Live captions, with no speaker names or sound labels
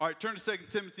All right, turn to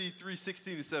 2 Timothy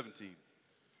 3:16 and 17.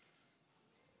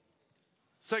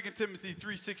 2 Timothy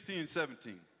 3:16 and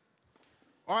 17.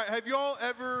 All right, have y'all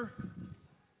ever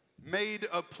made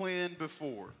a plan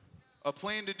before? A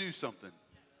plan to do something?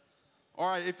 All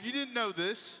right, if you didn't know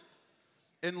this,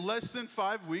 in less than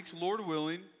 5 weeks, Lord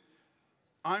willing,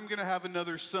 I'm going to have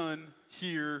another son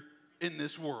here in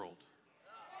this world.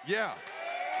 Yeah,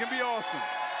 it's going to be awesome.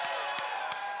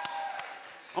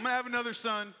 I'm going to have another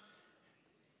son,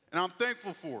 and I'm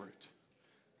thankful for it.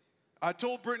 I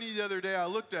told Brittany the other day, I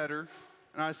looked at her,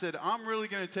 and I said, I'm really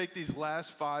going to take these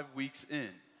last 5 weeks in.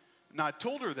 And I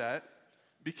told her that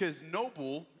because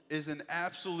Noble is an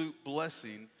absolute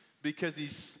blessing because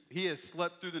he has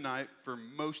slept through the night for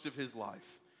most of his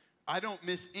life. I don't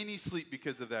miss any sleep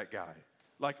because of that guy.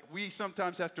 Like, we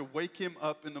sometimes have to wake him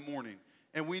up in the morning.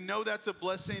 And we know that's a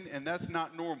blessing, and that's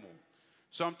not normal.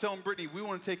 So I'm telling Brittany, we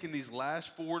want to take in these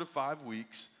last 4 to 5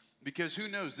 weeks because who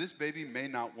knows, this baby may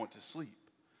not want to sleep.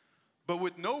 But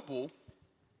with Noble,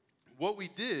 what we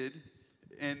did,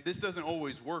 and this doesn't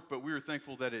always work, but we were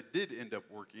thankful that it did end up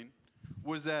working,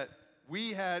 was that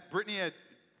Brittany had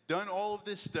done all of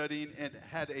this studying and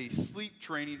had a sleep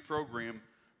training program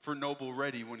for Noble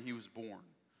ready when he was born.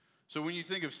 So when you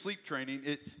think of sleep training,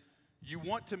 it's you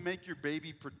want to make your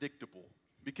baby predictable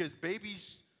because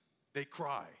babies, they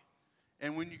cry.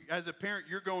 And when you, as a parent,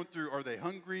 you're going through, are they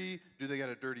hungry? Do they got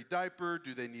a dirty diaper?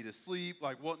 Do they need to sleep?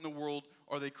 Like, what in the world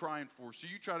are they crying for? So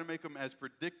you try to make them as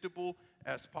predictable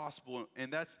as possible.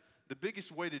 And that's the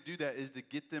biggest way to do that is to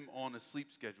get them on a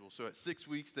sleep schedule. So at 6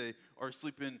 weeks, they are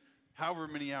sleeping however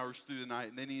many hours through the night,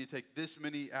 and they need to take this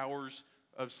many hours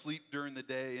of sleep during the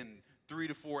day and 3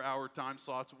 to 4 hour time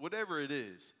slots, whatever it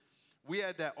is. We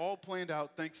had that all planned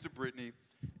out thanks to Brittany.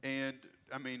 And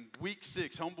I mean, week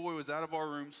 6, homeboy was out of our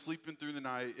room sleeping through the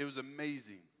night. It was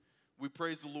amazing. We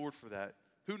praise the Lord for that.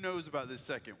 Who knows about this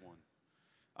second one?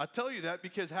 I tell you that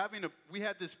because we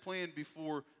had this plan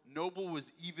before Noble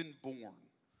was even born.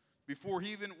 Before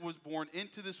he even was born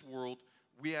into this world,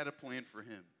 we had a plan for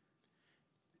him.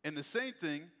 And the same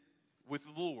thing with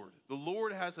the Lord. The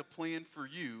Lord has a plan for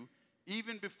you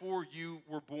even before you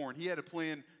were born. He had a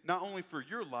plan not only for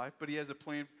your life, but he has a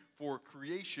plan for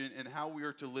creation and how we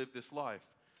are to live this life.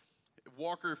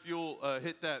 Walker, if you'll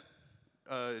hit that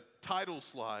title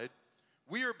slide,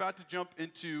 we are about to jump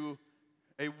into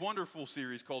a wonderful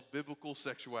series called Biblical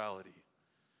Sexuality.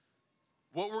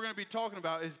 What we're going to be talking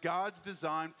about is God's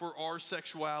design for our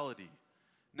sexuality.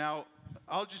 Now,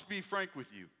 I'll just be frank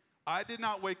with you. I did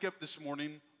not wake up this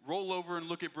morning, roll over and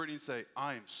look at Brittany and say,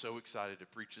 I am so excited to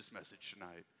preach this message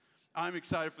tonight. I'm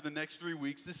excited for the next 3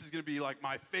 weeks. This is going to be like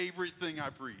my favorite thing I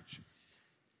preach.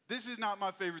 This is not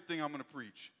my favorite thing I'm going to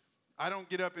preach. I don't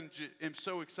get up and am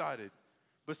so excited.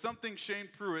 But something Shane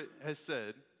Pruitt has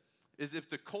said is if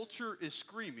the culture is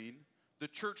screaming, the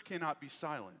church cannot be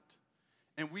silent.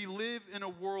 And we live in a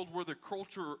world where the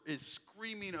culture is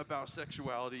screaming about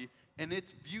sexuality and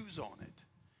its views on it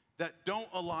that don't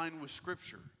align with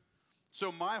Scripture.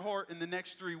 So my heart in the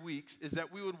next 3 weeks is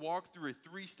that we would walk through a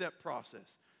 3-step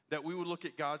process. That we would look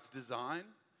at God's design,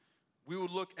 we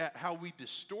would look at how we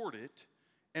distort it,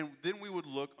 and then we would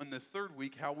look on the 3rd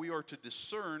week how we are to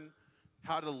discern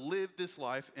how to live this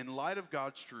life in light of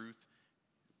God's truth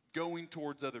going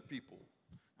towards other people,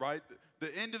 right?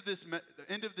 The end of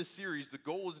this series, the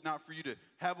goal is not for you to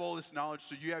have all this knowledge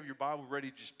so you have your Bible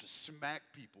ready just to smack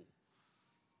people,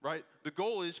 right? The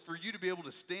goal is for you to be able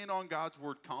to stand on God's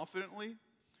word confidently,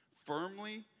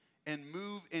 firmly, and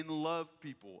move and love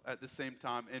people at the same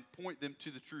time and point them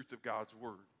to the truth of God's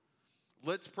word.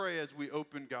 Let's pray as we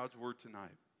open God's word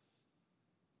tonight.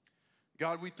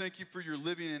 God, we thank you for your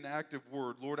living and active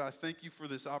word. Lord, I thank you for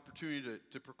this opportunity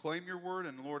to proclaim your word.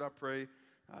 And Lord, I pray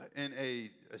in a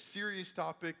serious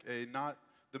topic, not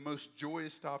the most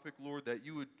joyous topic, Lord, that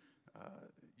you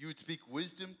would speak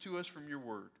wisdom to us from your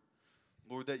word.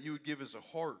 Lord, that you would give us a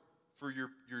heart for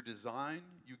your design.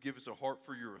 You give us a heart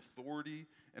for your authority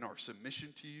and our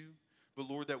submission to you. But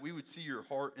Lord, that we would see your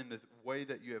heart in the way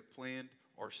that you have planned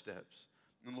our steps.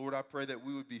 And Lord, I pray that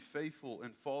we would be faithful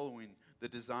in following the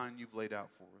design you've laid out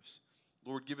for us.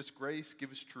 Lord, give us grace,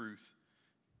 give us truth.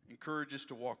 Encourage us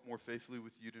to walk more faithfully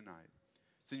with you tonight.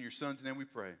 It's in your son's name we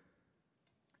pray.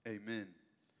 Amen.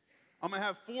 I'm going to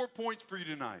have 4 points for you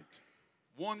tonight.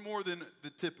 One more than the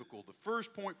typical. The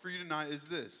first point for you tonight is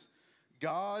this.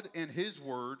 God and his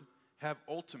word have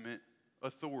ultimate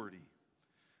authority.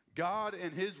 God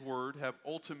and his word have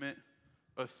ultimate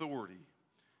authority.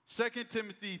 2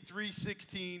 Timothy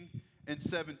 3:16 and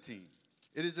 17.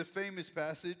 It is a famous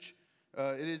passage.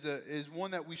 It is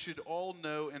one that we should all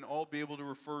know and all be able to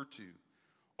refer to.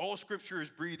 All scripture is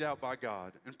breathed out by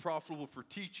God and profitable for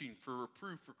teaching, for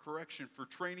reproof, for correction, for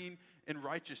training in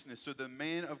righteousness, so the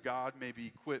man of God may be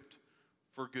equipped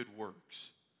for good works.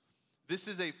 This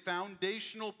is a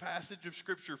foundational passage of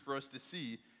scripture for us to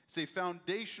see. It's a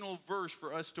foundational verse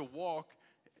for us to walk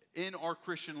in our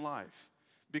Christian life.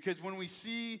 Because when we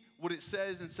see what it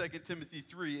says in 2 Timothy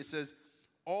 3, it says,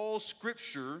 all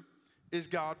scripture is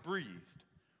God-breathed,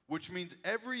 which means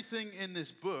everything in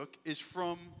this book is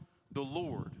from the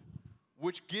Lord,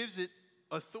 which gives it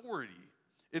authority.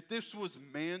 If this was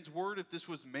man's word, if this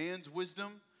was man's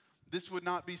wisdom, this would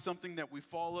not be something that we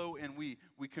follow and we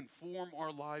conform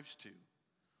our lives to.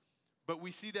 But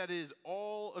we see that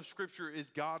all of Scripture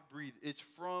is God-breathed. It's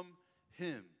from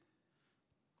Him.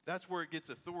 That's where it gets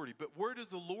authority. But where does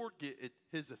the Lord get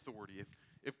His authority?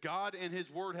 If God and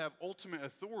His word have ultimate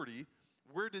authority,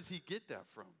 where does He get that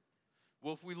from?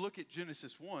 Well, if we look at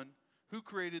Genesis 1, who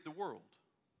created the world?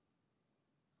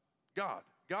 God.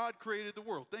 God created the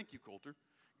world. Thank you, Coulter.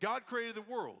 God created the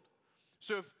world.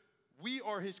 So if we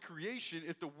are His creation,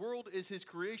 if the world is His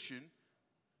creation,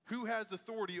 who has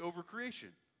authority over creation?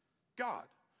 God.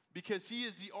 Because He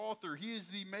is the author, He is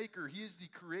the maker, He is the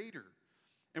creator.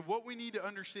 And what we need to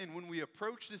understand when we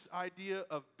approach this idea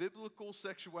of biblical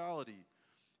sexuality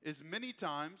is many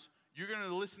times you're going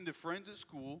to listen to friends at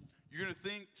school, you're going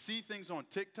to see things on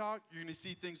TikTok, you're going to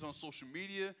see things on social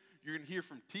media, you're going to hear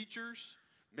from teachers,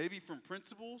 maybe from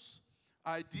principals,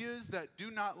 ideas that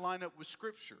do not line up with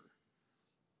Scripture.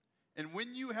 And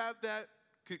when you have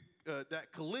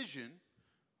that collision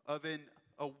of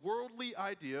a worldly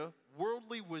idea,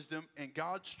 worldly wisdom, and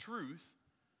God's truth,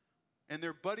 and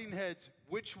they're butting heads,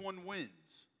 which one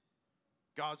wins?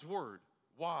 God's word.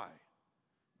 Why?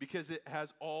 Because it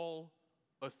has all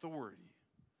authority.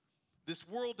 This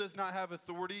world does not have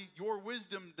authority. Your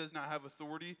wisdom does not have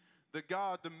authority. The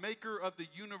God, the maker of the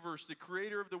universe, the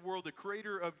creator of the world, the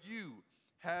creator of you,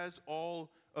 has all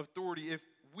authority. If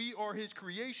we are His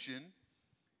creation,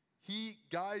 He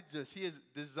guides us. He has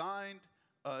designed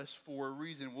us for a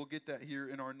reason. We'll get that here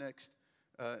in our next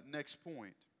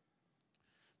point.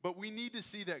 But we need to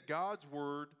see that God's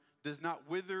word does not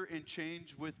wither and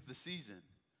change with the season.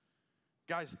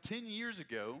 Guys, 10 years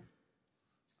ago,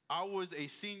 I was a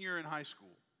senior in high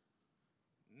school.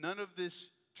 None of this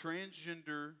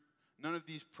transgender, none of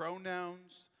these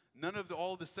pronouns, none of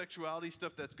all the sexuality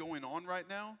stuff that's going on right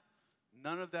now,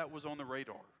 none of that was on the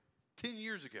radar 10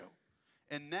 years ago.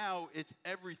 And now it's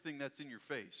everything that's in your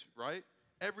face, right?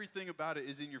 Everything about it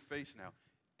is in your face now.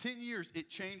 10 years, it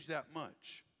changed that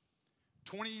much.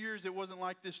 20 years, it wasn't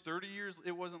like this. 30 years,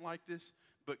 it wasn't like this.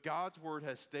 But God's word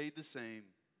has stayed the same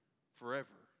forever.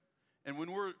 And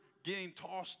when we're getting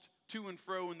tossed to and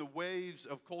fro in the waves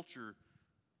of culture,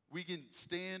 we can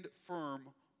stand firm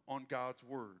on God's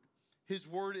word. His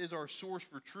word is our source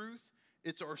for truth.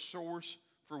 It's our source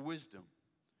for wisdom.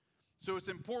 So it's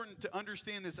important to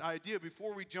understand this idea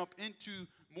before we jump into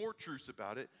more truths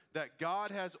about it, that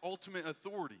God has ultimate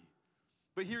authority.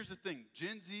 But here's the thing,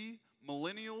 Gen Z,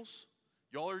 millennials,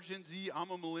 y'all are Gen Z,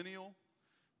 I'm a millennial.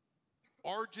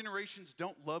 Our generations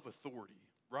don't love authority,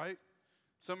 right?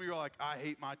 Some of you are like, I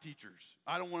hate my teachers.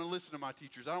 I don't want to listen to my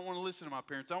teachers. I don't want to listen to my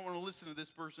parents. I don't want to listen to this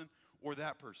person or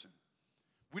that person.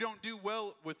 We don't do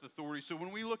well with authority. So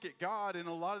when we look at God, and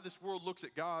a lot of this world looks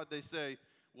at God, they say,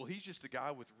 well, He's just a guy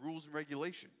with rules and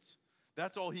regulations.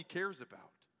 That's all He cares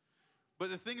about. But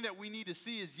the thing that we need to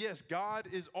see is, yes, God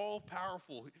is all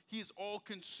powerful. He is all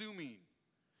consuming.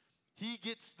 He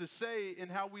gets the say in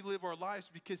how we live our lives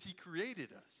because He created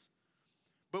us.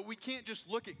 But we can't just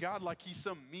look at God like He's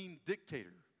some mean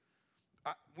dictator.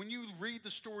 When you read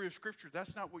the story of Scripture,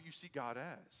 that's not what you see God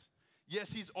as.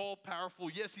 Yes, He's all powerful.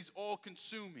 Yes, He's all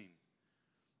consuming.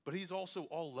 But He's also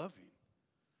all loving.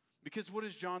 Because what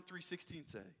does John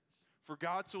 3:16 say? For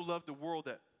God so loved the world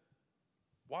that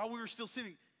while we were still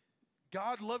sinning,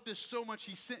 God loved us so much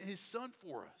He sent His Son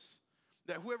for us,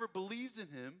 that whoever believes in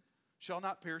Him shall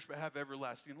not perish but have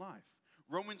everlasting life.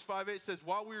 Romans 5:8 says,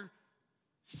 while we're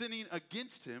sinning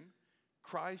against Him,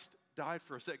 Christ died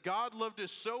for us. That God loved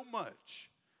us so much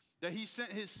that He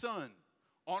sent His Son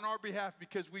on our behalf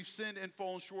because we've sinned and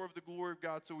fallen short of the glory of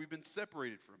God, so we've been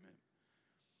separated from Him.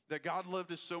 That God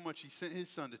loved us so much, He sent His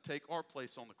Son to take our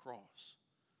place on the cross,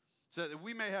 so that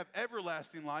we may have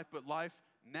everlasting life, but life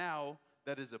now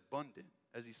that is abundant,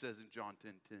 as He says in John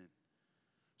 10:10.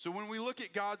 So when we look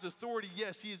at God's authority,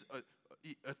 yes,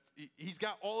 He's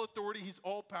got all authority. He's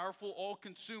all powerful, all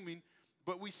consuming.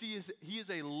 But we see He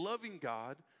is a loving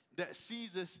God that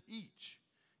sees us each.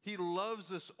 He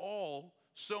loves us all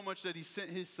so much that He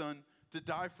sent His Son to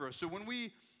die for us. So when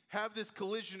we have this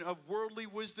collision of worldly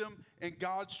wisdom and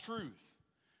God's truth,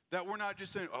 That we're not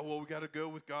just saying, oh, well, we got to go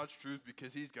with God's truth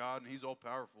because he's God and he's all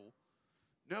powerful.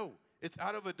 No, it's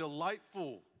out of a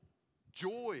delightful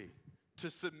joy to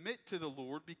submit to the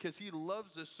Lord because he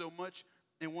loves us so much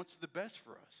and wants the best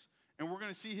for us. And we're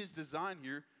going to see his design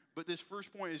here, but this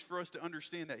first point is for us to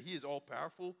understand that he is all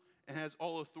powerful and has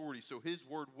all authority, so his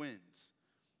word wins.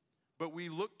 But we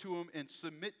look to him and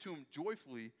submit to him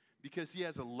joyfully because he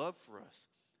has a love for us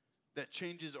that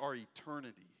changes our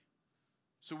eternity.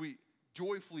 So we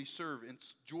joyfully serve and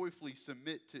joyfully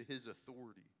submit to his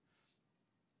authority.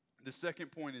 The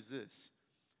second point is this.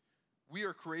 We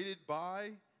are created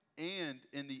by and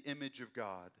in the image of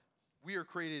God. We are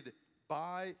created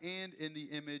by and in the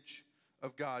image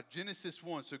of God. Genesis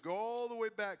 1. So go all the way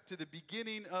back to the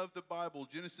beginning of the Bible.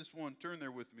 Genesis 1. Turn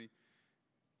there with me.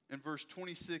 In verse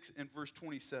 26 and verse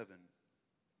 27.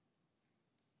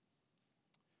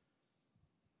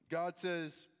 God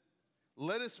says,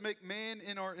 let us make man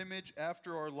in our image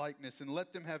after our likeness, and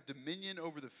let them have dominion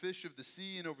over the fish of the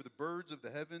sea and over the birds of the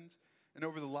heavens and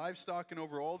over the livestock and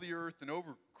over all the earth and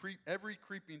over every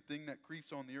creeping thing that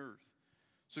creeps on the earth.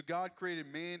 So God created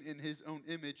man in his own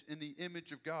image. In the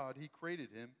image of God, he created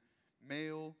him.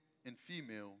 Male and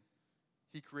female,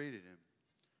 he created him.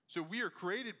 So we are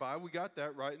created by, we got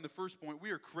that right in the first point,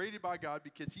 we are created by God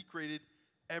because he created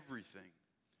everything.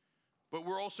 But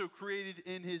we're also created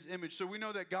in his image. So we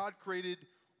know that God created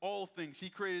all things. He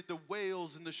created the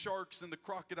whales and the sharks and the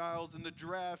crocodiles and the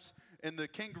giraffes and the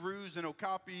kangaroos and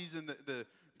okapis and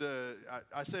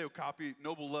I say okapi,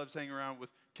 Noble loves hanging around with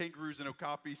kangaroos and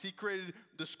okapis. He created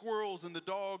the squirrels and the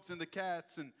dogs and the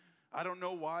cats, and I don't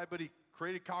know why, but he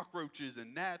created cockroaches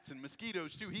and gnats and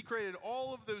mosquitoes too. He created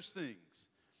all of those things.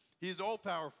 He is all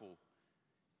powerful,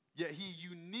 yet he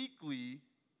uniquely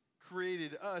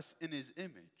created us in his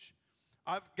image.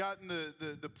 I've gotten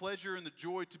the pleasure and the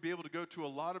joy to be able to go to a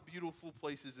lot of beautiful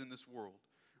places in this world.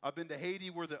 I've been to Haiti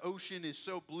where the ocean is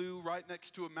so blue right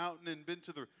next to a mountain, and been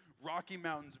to the Rocky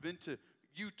Mountains, been to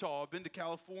Utah, been to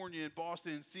California and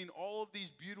Boston, and seen all of these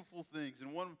beautiful things.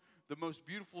 And one of the most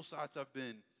beautiful sites I've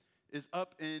been is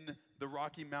up in the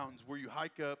Rocky Mountains where you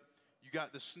hike up, you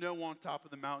got the snow on top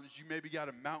of the mountains, you maybe got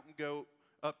a mountain goat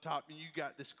up top, and you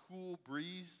got this cool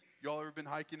breeze. Y'all ever been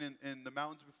hiking in the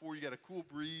mountains before? You got a cool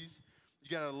breeze. You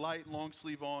got a light long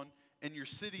sleeve on, and you're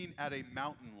sitting at a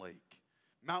mountain lake.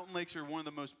 Mountain lakes are one of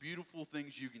the most beautiful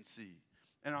things you can see.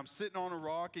 And I'm sitting on a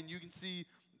rock, and you can see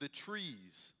the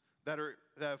trees that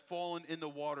have fallen in the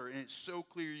water, and it's so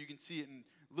clear you can see it, and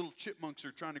little chipmunks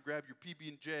are trying to grab your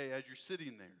PB&J as you're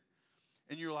sitting there.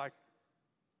 And you're like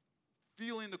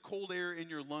feeling the cold air in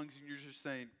your lungs, and you're just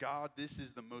saying, God, this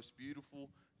is the most beautiful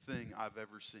thing I've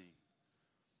ever seen.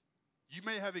 You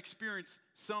may have experienced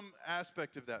some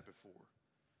aspect of that before.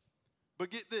 But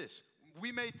get this,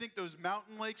 we may think those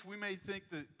mountain lakes, we may think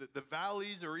the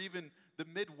valleys, or even the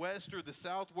Midwest or the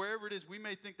South, wherever it is, we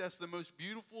may think that's the most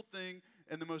beautiful thing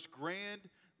and the most grand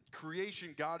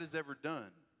creation God has ever done.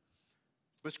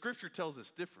 But Scripture tells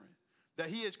us different, that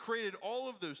he has created all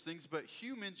of those things, but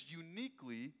humans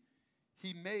uniquely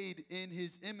he made in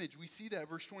his image. We see that,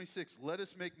 verse 26, let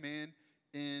us make man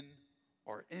in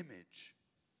our image.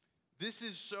 This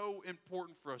is so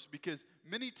important for us because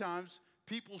many times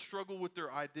people struggle with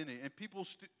their identity, and people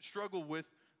struggle with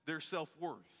their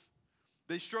self-worth.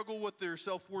 They struggle with their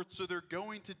self-worth, so they're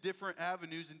going to different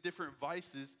avenues and different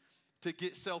vices to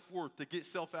get self-worth, to get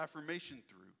self-affirmation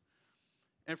through.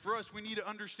 And for us, we need to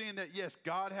understand that, yes,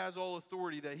 God has all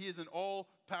authority, that he is an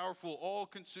all-powerful,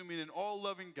 all-consuming, and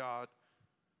all-loving God,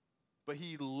 but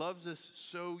he loves us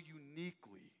so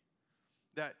uniquely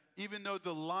that even though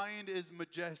the lion is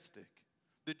majestic,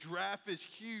 the giraffe is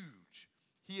huge,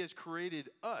 he has created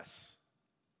us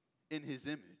in his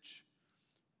image.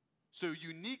 So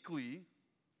uniquely,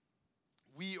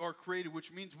 we are created,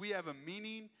 which means we have a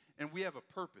meaning and we have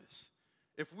a purpose.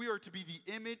 If we are to be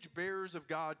the image bearers of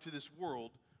God to this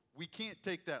world, we can't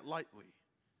take that lightly.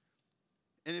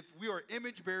 And if we are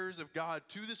image bearers of God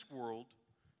to this world,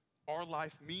 our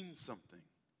life means something.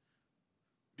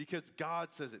 Because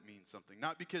God says it means something.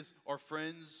 Not because our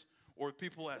friends or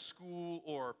people at school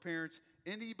or our parents,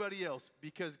 anybody else.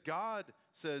 Because God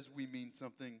says we mean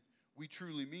something, we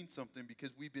truly mean something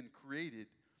because we've been created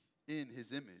in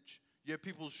his image. You have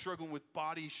people struggling with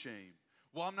body shame.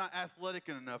 Well, I'm not athletic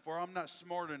enough, or I'm not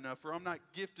smart enough, or I'm not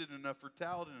gifted enough, or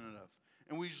talented enough.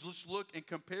 And we just look and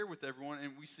compare with everyone,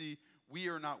 and we see we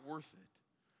are not worth it.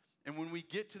 And when we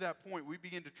get to that point, we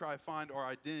begin to try to find our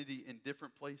identity in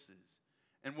different places.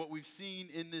 And what we've seen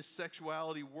in this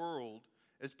sexuality world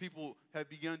as people have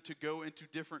begun to go into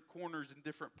different corners and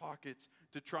different pockets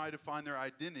to try to find their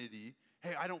identity.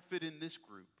 Hey, I don't fit in this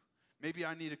group. Maybe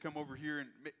I need to come over here, and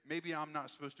maybe I'm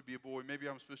not supposed to be a boy. Maybe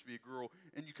I'm supposed to be a girl.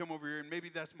 And you come over here, and maybe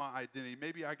that's my identity.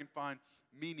 Maybe I can find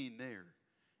meaning there.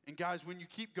 And guys, when you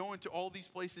keep going to all these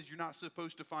places, you're not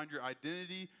supposed to find your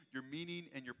identity, your meaning,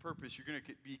 and your purpose. You're going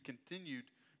to be continued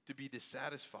to be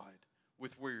dissatisfied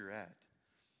with where you're at.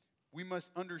 We must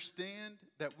understand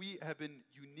that we have been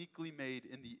uniquely made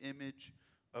in the image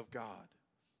of God.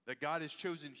 That God has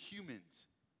chosen humans,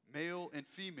 male and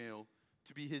female,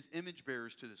 to be his image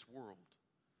bearers to this world.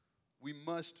 We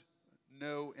must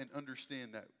know and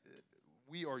understand that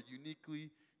we are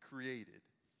uniquely created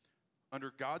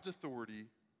under God's authority,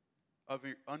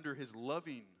 under his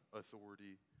loving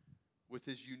authority, with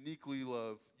his unique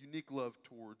love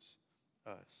towards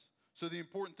us. So the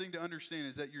important thing to understand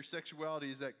is that your sexuality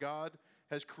is that God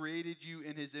has created you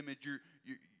in his image.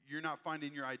 You're not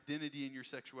finding your identity in your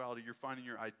sexuality. You're finding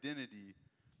your identity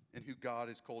in who God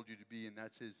has called you to be, and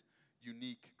that's his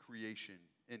unique creation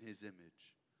in his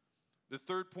image. The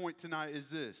third point tonight is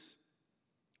this: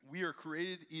 we are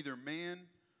created either man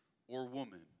or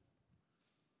woman.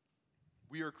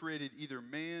 We are created either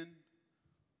man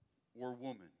or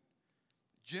woman.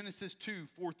 Genesis 2,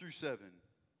 4 through 7.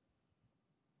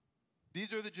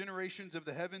 These are the generations of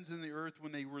the heavens and the earth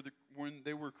when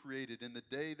they were created, in the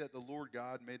day that the Lord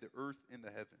God made the earth and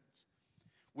the heavens.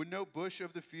 When no bush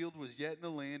of the field was yet in the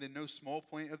land, and no small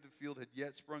plant of the field had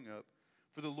yet sprung up,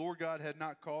 for the Lord God had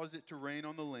not caused it to rain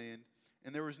on the land,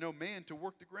 and there was no man to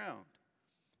work the ground.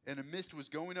 And a mist was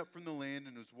going up from the land,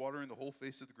 and was watering the whole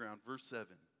face of the ground. Verse 7.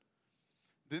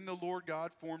 Then the Lord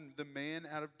God formed the man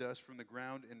out of dust from the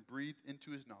ground, and breathed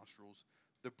into his nostrils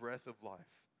the breath of life.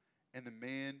 And the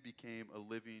man became a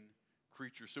living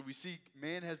creature. So we see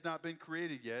man has not been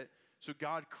created yet. So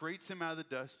God creates him out of the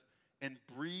dust and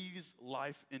breathes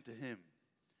life into him.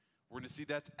 We're going to see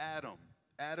that's Adam.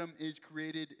 Adam is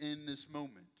created in this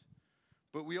moment.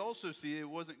 But we also see it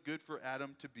wasn't good for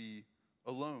Adam to be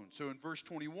alone. So in verse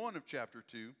 21 of chapter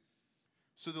 2,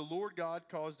 so the Lord God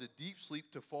caused a deep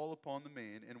sleep to fall upon the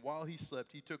man, and while he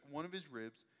slept, he took one of his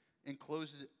ribs and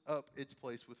closed up its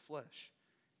place with flesh.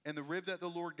 And the rib that the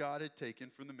Lord God had taken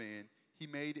from the man, he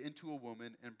made into a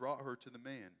woman and brought her to the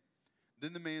man.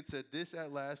 Then the man said, this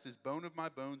at last is bone of my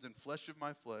bones and flesh of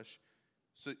my flesh.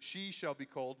 So she shall be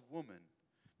called woman,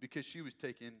 because she was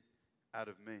taken out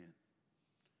of man.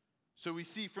 So we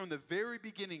see from the very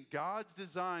beginning, God's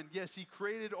design, yes, he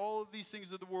created all of these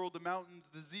things of the world, the mountains,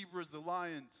 the zebras, the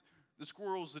lions, the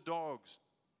squirrels, the dogs.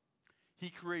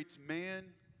 He creates man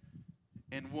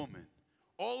and woman.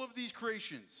 All of these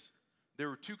creations, there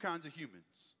were two kinds of humans,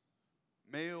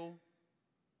 male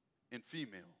and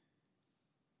female.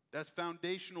 That's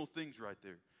foundational things right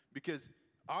there. Because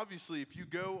obviously, if you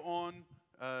go on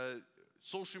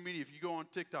social media, if you go on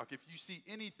TikTok, if you see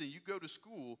anything, you go to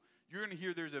school, you're going to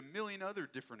hear there's a million other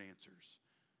different answers.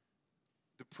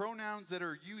 The pronouns that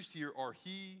are used here are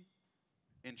he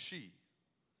and she.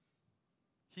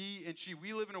 He and she.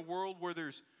 We live in a world where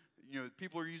there's,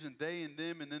 people are using they and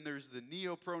them, and then there's the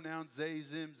neo-pronouns, they,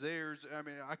 them, theirs. I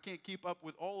mean, I can't keep up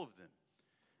with all of them.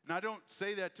 And I don't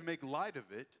say that to make light of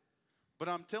it, but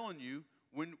I'm telling you,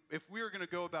 if we are going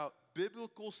to go about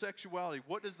biblical sexuality,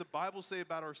 what does the Bible say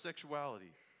about our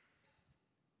sexuality?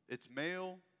 It's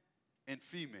male and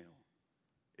female.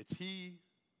 It's he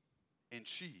and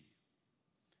she.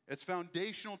 It's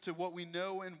foundational to what we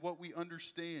know and what we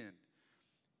understand.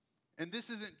 And this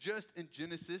isn't just in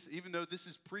Genesis, even though this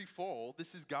is pre-fall,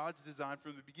 this is God's design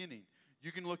from the beginning.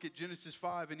 You can look at Genesis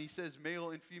 5 and he says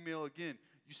male and female again.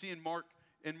 You see in Mark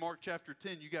chapter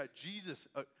 10, you got Jesus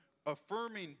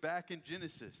affirming back in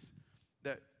Genesis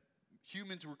that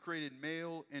humans were created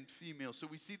male and female. So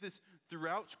we see this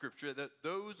throughout Scripture, that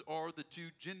those are the two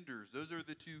genders. Those are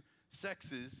the two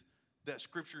sexes that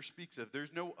Scripture speaks of.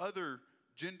 There's no other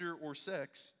gender or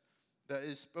sex that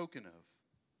is spoken of.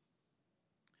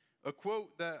 A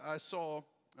quote that I saw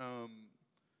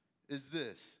is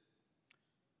this.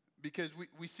 Because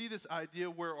we see this idea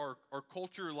where our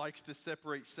culture likes to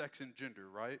separate sex and gender,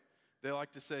 right? They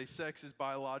like to say sex is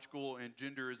biological and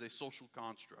gender is a social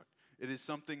construct. It is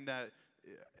something that,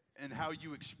 and how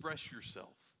you express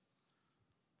yourself.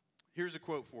 Here's a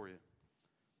quote for you.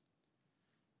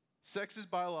 Sex is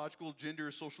biological, gender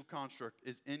is social construct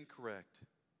is incorrect.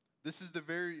 This is the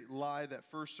very lie that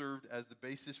first served as the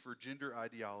basis for gender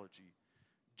ideology.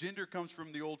 Gender comes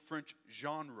from the old French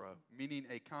genre, meaning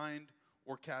a kind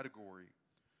or category.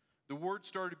 The word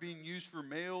started being used for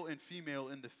male and female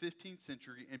in the 15th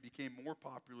century and became more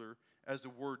popular as the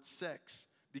word sex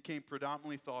became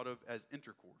predominantly thought of as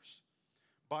intercourse.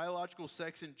 Biological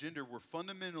sex and gender were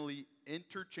fundamentally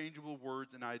interchangeable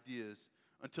words and ideas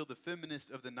until the feminists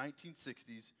of the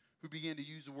 1960s, who began to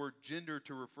use the word gender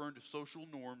to refer to social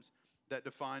norms that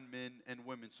define men and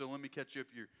women. So let me catch you up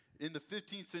here. In the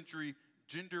 15th century,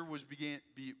 gender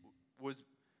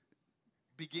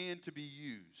began to be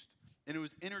used, and it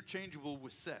was interchangeable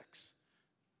with sex.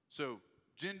 So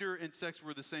gender and sex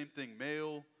were the same thing,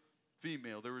 male,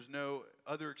 female. There was no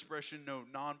other expression, no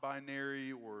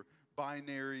non-binary or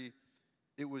binary.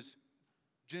 It was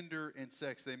gender and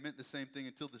sex. They meant the same thing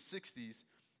until the 60s.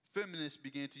 Feminists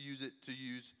began to use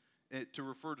it to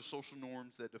refer to social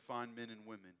norms that define men and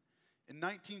women. In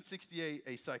 1968,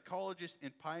 a psychologist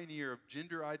and pioneer of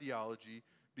gender ideology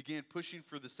began pushing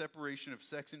for the separation of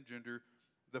sex and gender,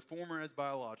 the former as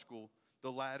biological,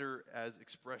 the latter as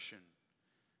expression.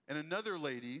 And another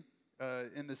lady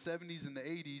in the 70s and the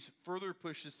 80s further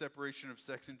pushed the separation of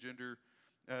sex and gender.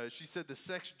 She said the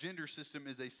sex-gender system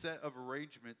is a set of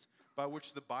arrangements by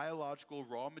which the biological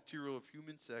raw material of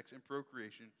human sex and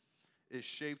procreation is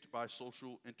shaped by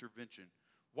social intervention.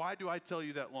 Why do I tell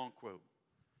you that long quote?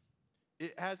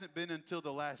 It hasn't been until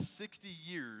the last 60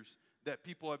 years that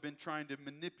people have been trying to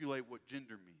manipulate what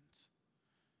gender means.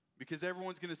 Because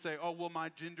everyone's going to say, oh, well, my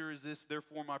gender is this,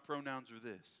 therefore my pronouns are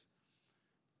this.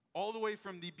 All the way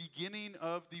from the beginning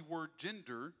of the word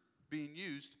gender being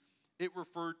used, it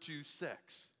referred to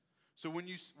sex. So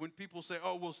when people say,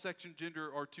 oh, well, sex and gender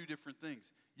are two different things.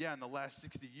 Yeah, in the last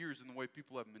 60 years in the way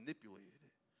people have manipulated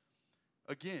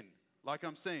it. Again, like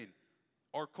I'm saying,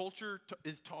 our culture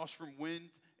is tossed from wind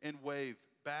and wave,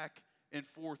 back and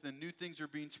forth, and new things are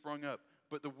being sprung up.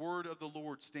 But the word of the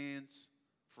Lord stands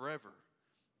forever.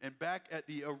 And back at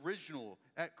the original,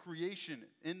 at creation,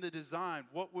 in the design,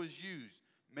 what was used?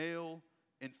 Male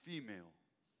and female.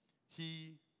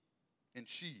 He and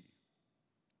she.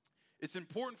 It's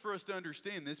important for us to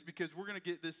understand this because we're going to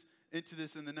get into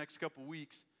this in the next couple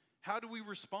weeks. How do we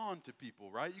respond to people,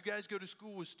 right? You guys go to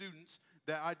school with students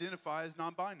that identify as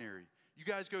non-binary. You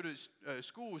guys go to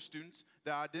school with students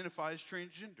that identify as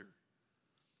transgender.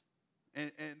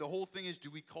 And the whole thing is, do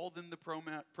we call them the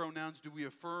pronouns? Do we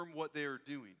affirm what they are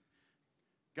doing?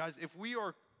 Guys, if we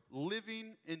are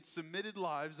living in submitted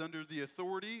lives under the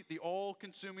authority, the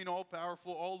all-consuming,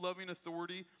 all-powerful, all-loving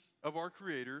authority of our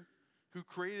Creator, who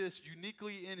created us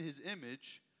uniquely in His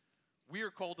image, we are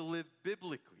called to live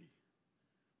biblically,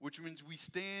 which means we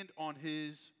stand on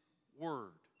His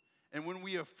word. And when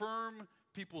we affirm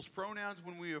people's pronouns,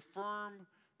 when we affirm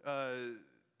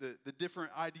the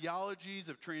different ideologies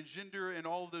of transgender and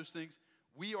all of those things,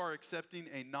 we are accepting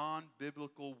a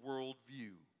non-biblical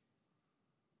worldview.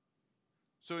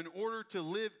 So in order to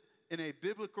live in a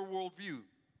biblical worldview,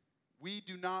 we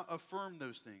do not affirm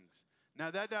those things.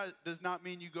 Now that does not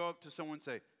mean you go up to someone and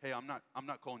say, hey, I'm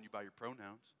not calling you by your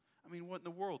pronouns. I mean, what in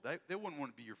the world? They wouldn't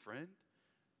want to be your friend.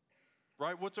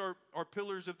 Right? What's our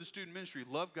pillars of the student ministry?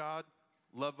 Love God,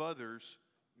 love others,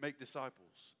 make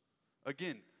disciples.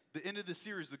 Again, the end of the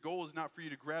series, the goal is not for you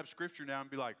to grab scripture now and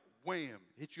be like, wham,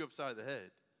 hit you upside the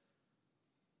head.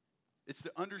 It's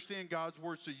to understand God's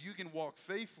word so you can walk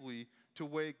faithfully to the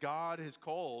way God has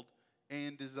called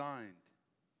and designed.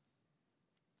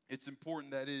 It's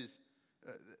important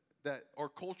that our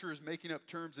culture is making up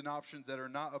terms and options that are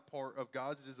not a part of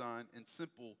God's design and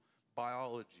simple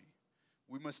biology.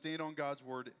 We must stand on God's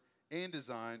word and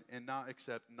design and not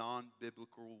accept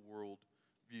non-biblical world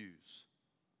views.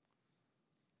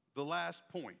 The last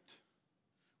point.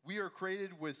 We are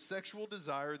created with sexual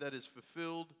desire that is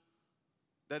fulfilled,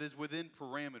 that is within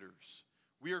parameters.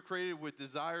 We are created with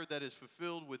desire that is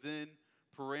fulfilled within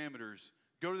parameters.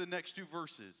 Go to the next two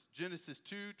verses, Genesis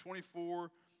 2:24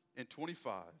 and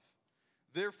 25.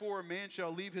 Therefore a man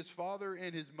shall leave his father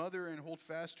and his mother and hold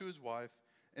fast to his wife,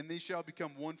 and they shall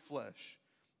become one flesh.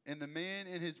 And the man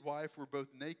and his wife were both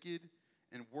naked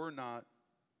and were not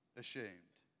ashamed.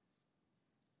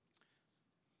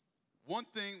 One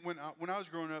thing, when I was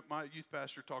growing up, my youth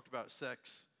pastor talked about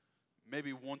sex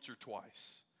maybe once or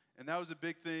twice. And that was a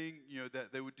big thing,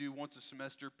 that they would do once a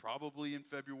semester, probably in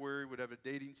February, would have a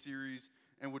dating series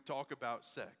and would talk about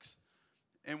sex.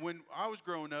 And when I was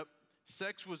growing up,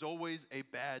 sex was always a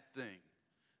bad thing.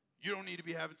 You don't need to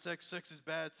be having sex. Sex is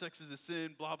bad. Sex is a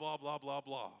sin, blah, blah, blah, blah,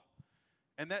 blah.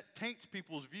 And that taints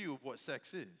people's view of what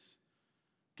sex is.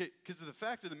 Because the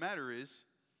fact of the matter is,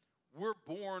 we're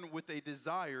born with a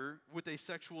desire, with a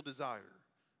sexual desire.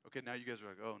 Okay, now you guys are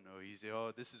like, oh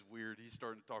no, this is weird. He's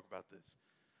starting to talk about this.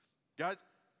 Guys,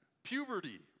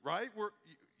 puberty, right?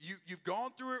 You've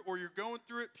gone through it or you're going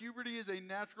through it. Puberty is a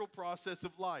natural process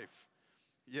of life.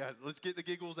 Yeah, let's get the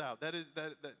giggles out. That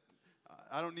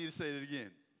I don't need to say it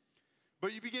again.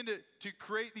 But you begin to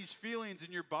create these feelings and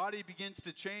your body begins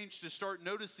to change to start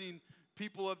noticing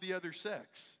people of the other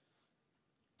sex.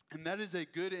 And that is a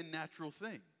good and natural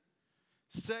thing.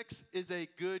 Sex is a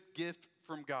good gift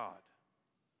from God.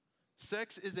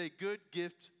 Sex is a good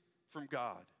gift from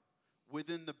God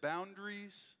within the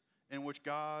boundaries in which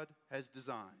God has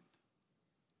designed.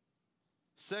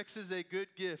 Sex is a good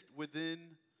gift within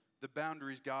the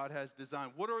boundaries God has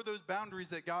designed. What are those boundaries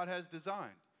that God has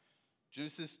designed?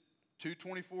 Genesis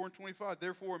 2:24 and 25.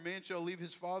 Therefore, a man shall leave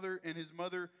his father and his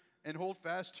mother and hold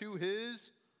fast to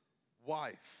his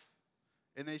wife,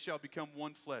 and they shall become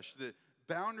one flesh. The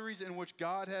boundaries in which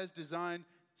God has designed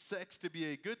sex to be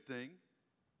a good thing,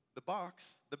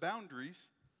 the boundaries,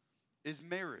 is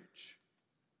marriage.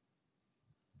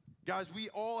 Guys, we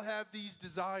all have these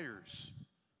desires.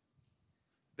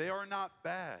 They are not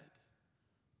bad.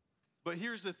 But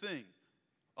here's the thing.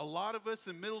 A lot of us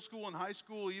in middle school and high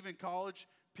school, even college,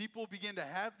 people begin to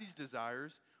have these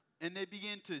desires, and they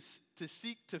begin to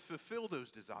seek to fulfill those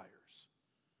desires.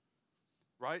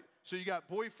 Right? So you got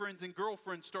boyfriends and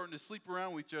girlfriends starting to sleep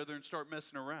around with each other and start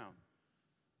messing around.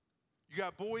 You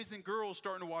got boys and girls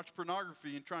starting to watch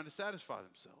pornography and trying to satisfy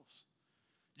themselves.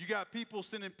 You got people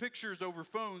sending pictures over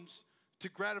phones to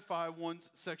gratify one's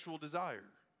sexual desire.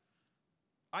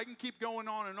 I can keep going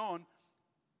on and on.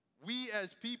 We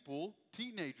as people,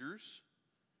 teenagers,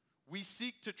 we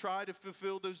seek to try to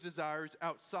fulfill those desires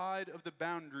outside of the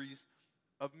boundaries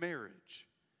of marriage.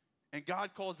 And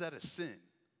God calls that a sin.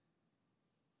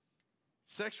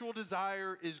 Sexual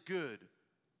desire is good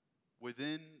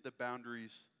within the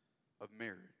boundaries of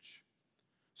marriage.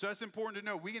 So that's important to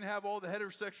know. We can have all the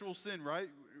heterosexual sin, right?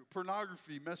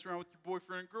 Pornography, messing around with your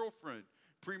boyfriend and girlfriend,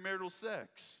 premarital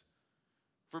sex.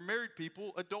 For married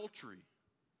people, adultery,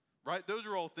 right? Those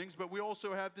are all things, but we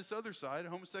also have this other side,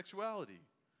 homosexuality,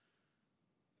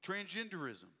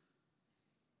 transgenderism,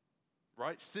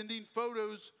 right? Sending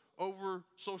photos over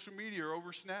social media or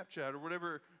over Snapchat or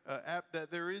whatever app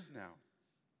that there is now.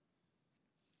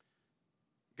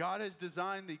 God has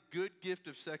designed the good gift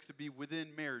of sex to be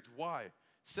within marriage. Why?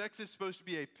 Sex is supposed to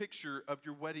be a picture of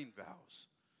your wedding vows.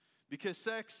 Because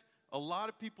sex, a lot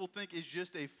of people think, is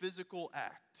just a physical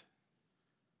act.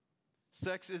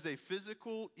 Sex is a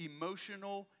physical,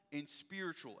 emotional, and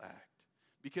spiritual act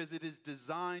because it is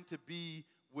designed to be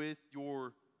with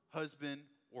your husband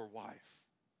or wife.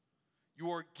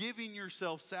 You are giving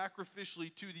yourself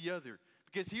sacrificially to the other.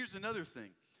 Because here's another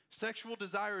thing. Sexual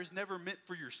desire is never meant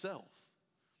for yourself.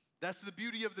 That's the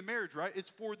beauty of the marriage, right?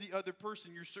 It's for the other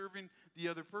person. You're serving the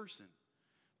other person.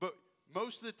 But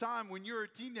most of the time when you're a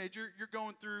teenager, you're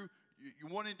going through, you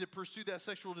wanting to pursue that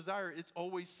sexual desire, it's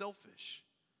always selfish.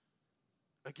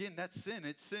 Again, that's sin.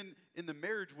 It's sin in the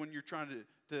marriage when you're trying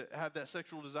to have that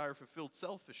sexual desire fulfilled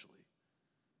selfishly.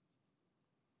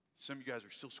 Some of you guys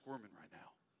are still squirming right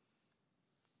now.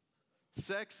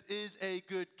 Sex is a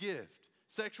good gift.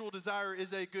 Sexual desire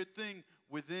is a good thing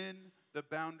within the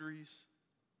boundaries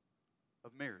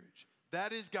of marriage.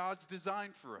 That is God's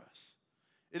design for us.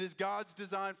 It is God's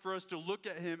design for us to look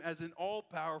at him as an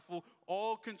all-powerful,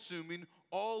 all-consuming,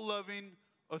 all-loving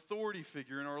authority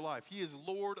figure in our life. He is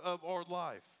Lord of our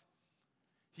life.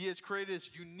 He has created us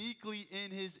uniquely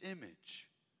in his image.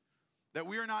 That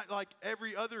we are not like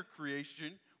every other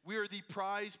creation. We are the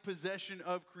prized possession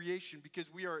of creation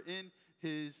because we are in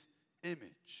his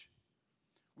image.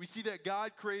 We see that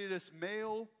God created us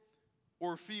male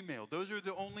or female. Those are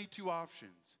the only two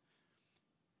options.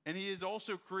 And he has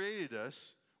also created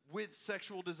us with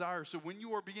sexual desire. So when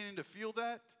you are beginning to feel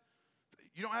that,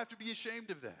 you don't have to be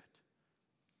ashamed of that.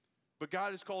 But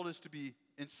God has called us to be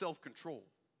in self-control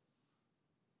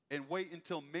and wait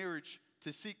until marriage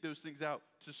to seek those things out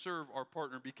to serve our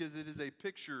partner because it is a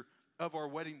picture of our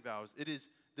wedding vows. It is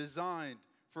designed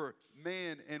for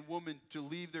man and woman to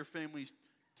leave their families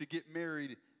to get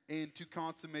married and to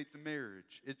consummate the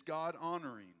marriage. It's God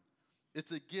honoring.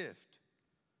 It's a gift.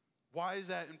 Why is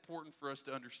that important for us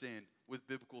to understand with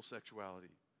biblical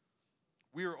sexuality?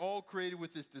 We are all created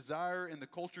with this desire, and the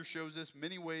culture shows us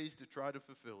many ways to try to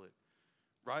fulfill it.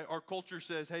 Right? Our culture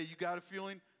says, hey, you got a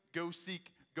feeling? Go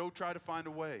seek, go try to find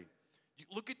a way. You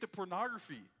look at the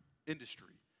pornography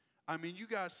industry. I mean, you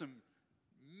got some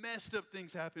messed up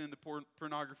things happening in the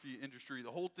pornography industry.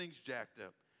 The whole thing's jacked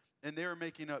up. And they're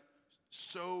making up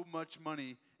so much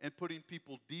money and putting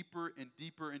people deeper and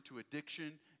deeper into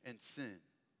addiction and sin.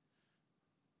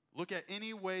 Look at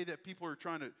any way that people are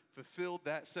trying to fulfill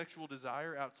that sexual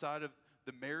desire outside of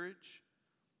the marriage,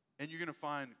 and you're going to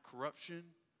find corruption.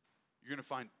 You're going to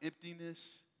find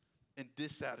emptiness and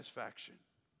dissatisfaction.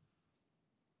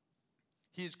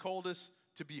 He has called us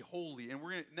to be holy. And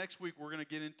next week, we're going to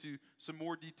get into some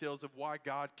more details of why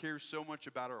God cares so much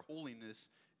about our holiness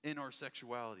in our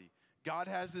sexuality. God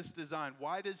has this design.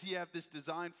 Why does he have this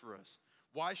design for us?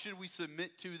 Why should we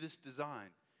submit to this design?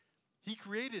 He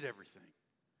created everything.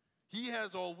 He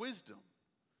has all wisdom.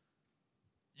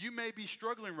 You may be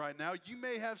struggling right now. You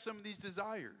may have some of these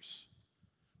desires,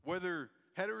 whether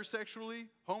heterosexually,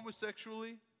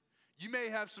 homosexually. You may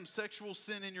have some sexual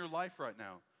sin in your life right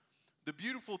now. The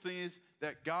beautiful thing is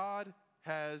that God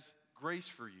has grace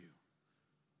for you,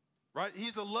 right?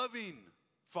 He's a loving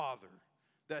Father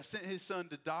that sent his Son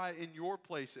to die in your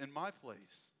place, in my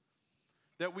place,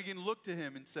 that we can look to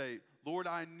him and say, Lord,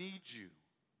 I need you.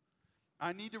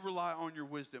 I need to rely on your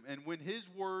wisdom. And when his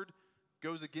word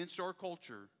goes against our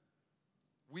culture,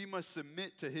 we must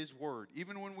submit to his word,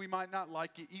 even when we might not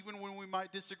like it, even when we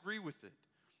might disagree with it.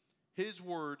 His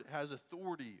word has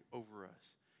authority over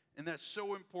us. And that's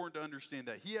so important to understand,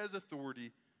 that he has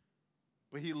authority,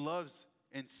 but he loves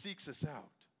and seeks us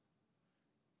out.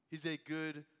 He's a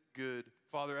good, good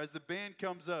Father. As the band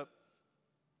comes up,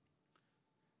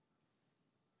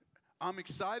 I'm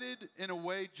excited in a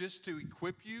way just to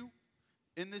equip you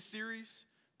in this series.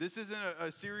 This isn't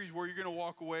a series where you're going to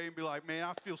walk away and be like, man,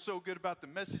 I feel so good about the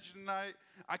message tonight.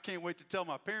 I can't wait to tell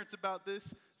my parents about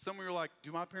this. Some of you are like,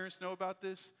 do my parents know about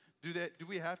this? Do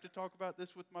we have to talk about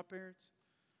this with my parents?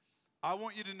 I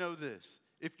want you to know this.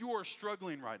 If you are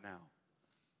struggling right now,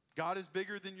 God is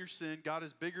bigger than your sin. God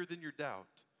is bigger than your doubt.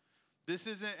 This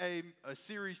isn't a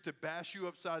series to bash you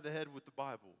upside the head with the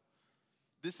Bible.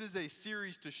 This is a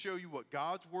series to show you what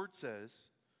God's word says,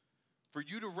 for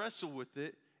you to wrestle with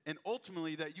it, and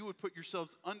ultimately that you would put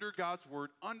yourselves under God's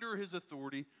word, under his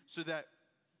authority, so that,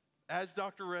 as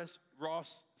Dr.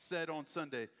 Ross said on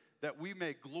Sunday, that we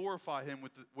may glorify him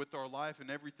with our life and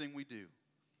everything we do.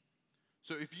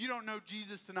 So if you don't know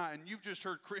Jesus tonight, and you've just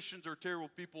heard Christians are terrible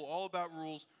people, all about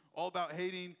rules, all about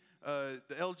hating the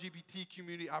LGBT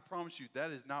community, I promise you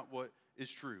that is not what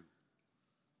is true.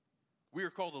 We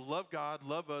are called to love God,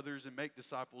 love others, and make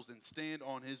disciples, and stand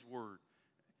on his word.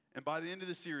 And by the end of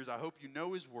the series, I hope you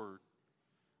know his word.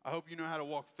 I hope you know how to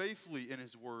walk faithfully in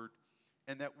his word,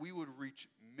 and that we would reach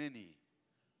many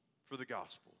for the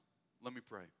gospel. Let me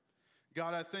pray.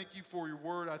 God, I thank you for your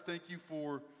word. I thank you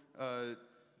for,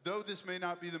 though this may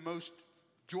not be the most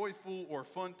joyful or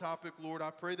fun topic, Lord,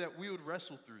 I pray that we would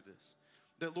wrestle through this.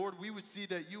 That, Lord, we would see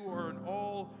that you are an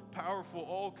all-powerful,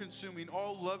 all-consuming,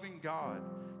 all-loving God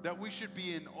that we should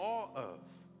be in awe of.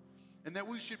 And that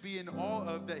we should be in awe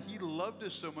of that he loved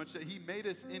us so much that he made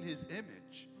us in his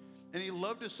image. And he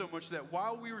loved us so much that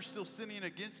while we were still sinning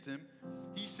against him,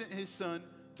 he sent his Son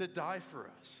to die for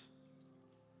us.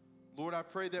 Lord, I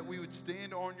pray that we would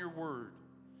stand on your word,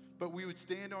 but we would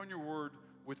stand on your word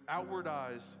with outward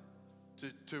eyes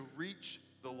to reach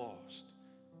the lost.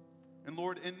 And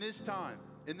Lord, in this time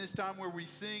where we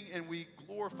sing and we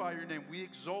glorify your name, we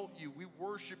exalt you, we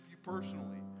worship you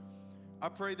personally, I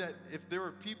pray that if there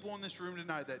are people in this room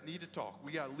tonight that need to talk,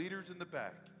 we got leaders in the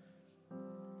back.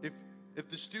 If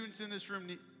the students in this room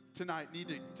tonight need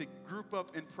to group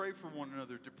up and pray for one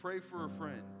another, to pray for a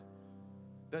friend,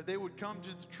 that they would come to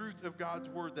the truth of God's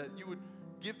word, that you would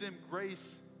give them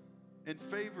grace and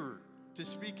favor to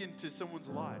speak into someone's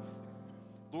life.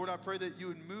 Lord, I pray that you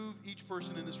would move each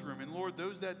person in this room. And Lord,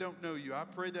 those that don't know you, I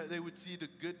pray that they would see the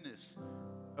goodness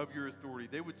of your authority.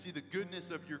 They would see the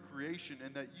goodness of your creation,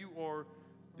 and that you are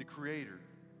the creator.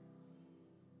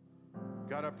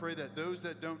 God, I pray that those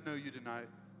that don't know you tonight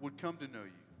would come to know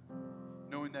you,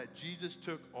 knowing that Jesus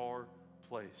took our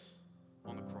place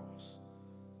on the cross.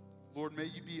 Lord, may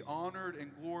you be honored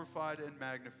and glorified and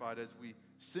magnified as we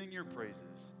sing your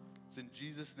praises. It's in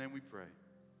Jesus' name we pray.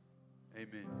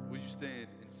 Amen. Will you stand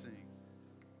and sing?